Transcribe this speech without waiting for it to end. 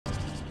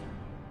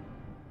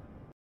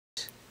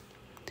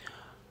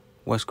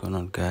What's going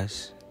on,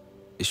 guys?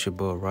 It's your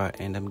boy Rod,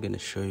 and I'm gonna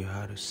show you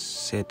how to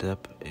set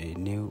up a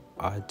new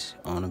ad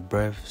on a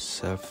Brave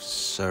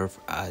self-serve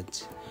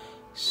ads.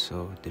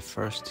 So the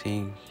first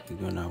thing you're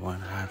gonna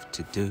have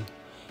to do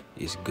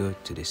is go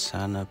to the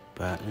sign up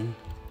button,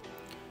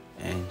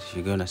 and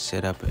you're gonna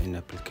set up an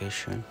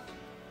application.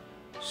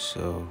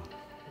 So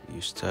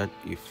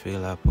you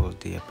fill up all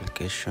the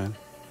application,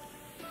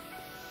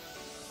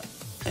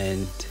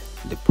 and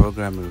the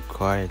program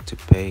required to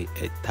pay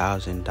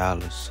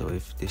 $1,000. So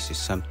if this is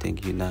something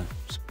you're not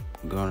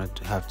gonna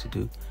have to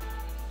do,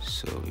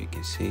 so you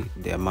can see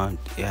the amount,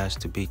 it has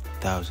to be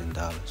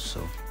 $1,000.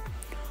 So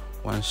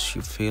once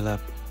you fill up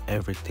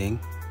everything,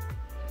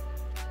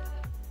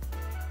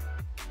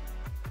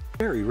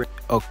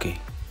 okay,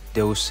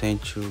 they will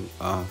send you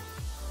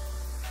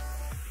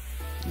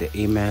the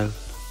email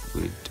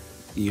with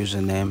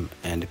username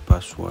and the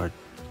password.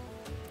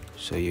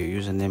 So your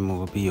username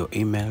will be your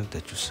email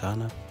that you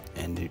sign up,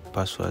 and the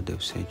password, they'll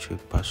send you a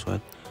password.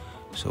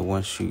 So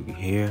once you're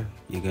here,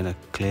 you're gonna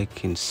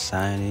click in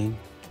sign in.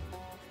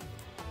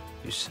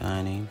 You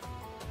sign in.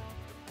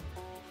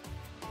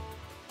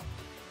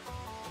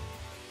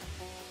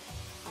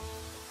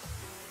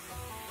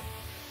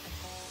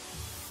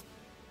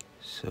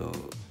 So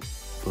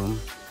boom.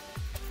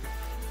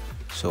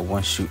 So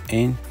once you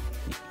in,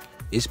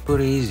 it's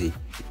pretty easy.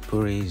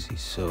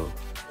 So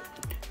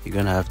you're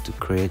gonna have to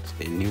create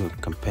a new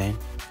campaign.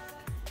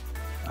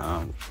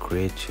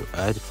 Create your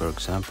ad. For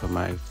example,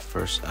 my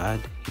first ad,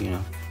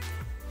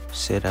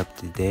 set up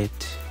the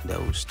date that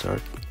will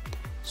start.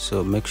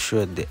 So make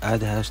sure the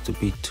ad has to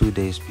be 2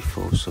 days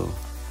before, so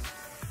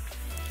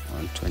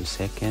on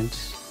 22nd,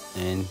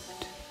 and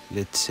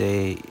let's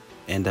say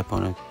end up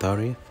on the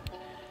 30th.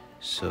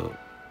 So,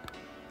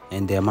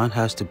 and the amount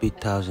has to be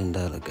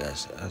 $1,000,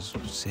 guys, as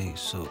we say.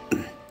 So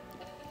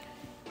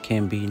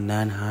can be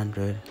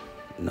 900,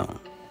 no,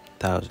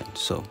 1,000.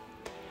 So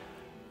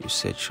you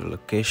set your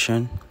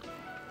location.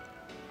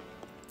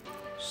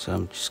 So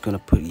I'm just gonna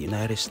put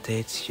United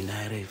States,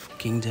 United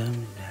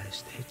Kingdom, United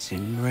States,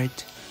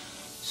 Emirates.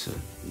 So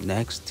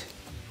next,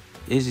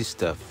 easy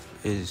stuff.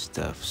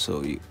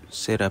 So you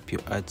set up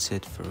your ad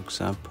set, for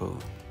example,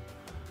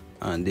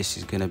 and this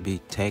is gonna be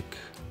tech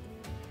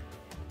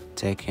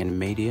and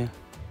media.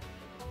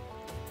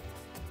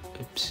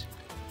 Oops.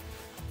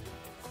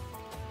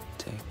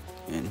 Tech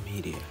and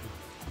media.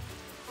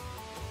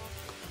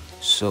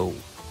 So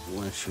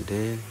once you're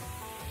there,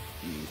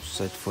 you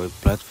search for a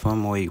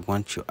platform where you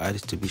want your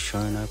ads to be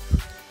showing up: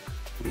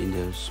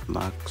 Windows,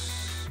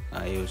 Macs,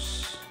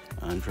 iOS,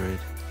 Android,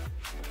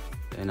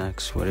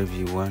 Linux, whatever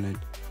you wanted.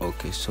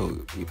 Okay, so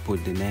you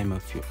put the name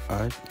of your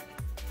ad.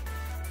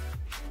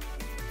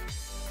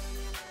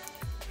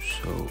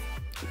 So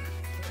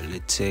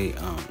let's say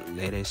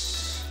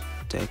latest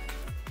tech,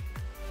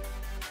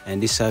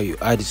 and this is how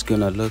your ad is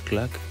gonna look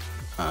like.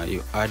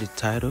 You add the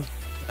title,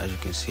 as you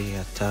can see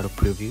here, title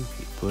preview.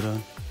 You put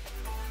on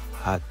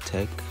hot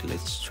tech.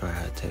 Let's try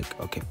hot tech.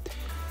 Okay,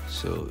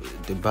 so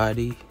the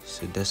body,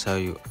 so that's how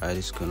your ad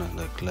is gonna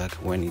look like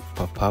when it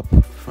pop up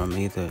from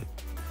either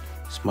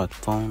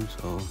smartphones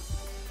or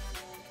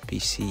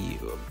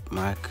PC or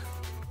Mac.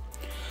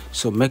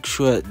 So make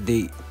sure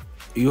the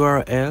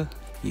URL,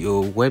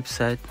 your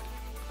website,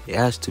 it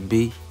has to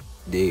be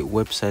the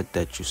website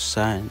that you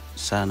sign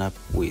up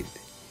with.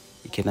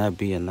 It cannot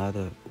be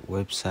another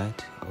website,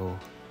 or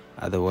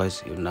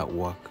otherwise it will not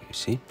work. You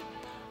see,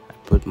 I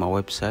put my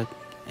website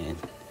and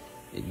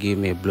it gave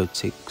me a blue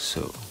tick.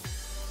 So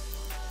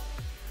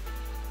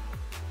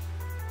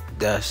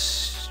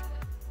that's,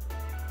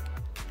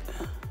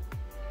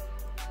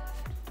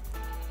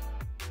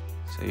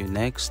 so you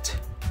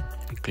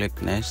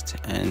click next,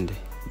 and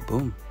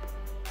boom,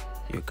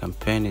 your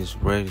campaign is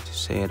ready to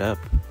set up.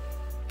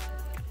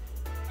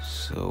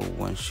 So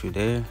once you're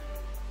there,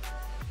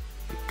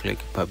 you click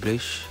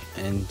publish,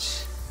 and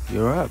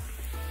you're up.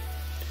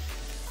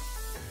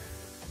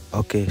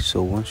 Okay,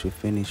 so once you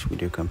finish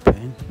with your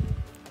campaign,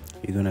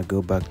 you're gonna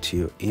go back to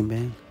your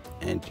email,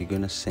 and you're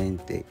gonna send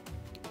the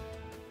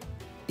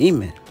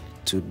email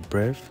to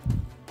Brave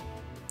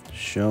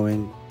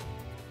showing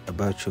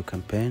about your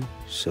campaign.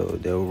 So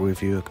they'll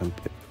review your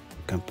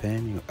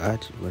campaign, your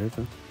ad,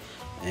 whatever,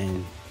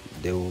 and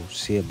they will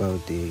see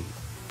about the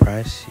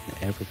price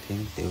and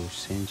everything. They will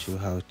send you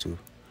how to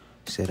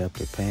set up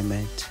a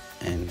payment,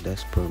 and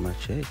that's pretty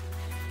much it.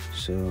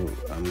 So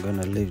I'm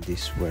gonna leave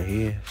this right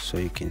here so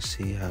you can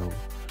see how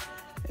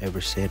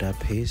every setup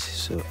is.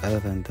 So other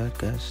than that,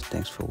 guys,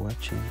 thanks for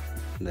watching,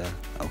 and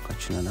I'll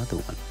catch you in another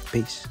one.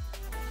 Peace.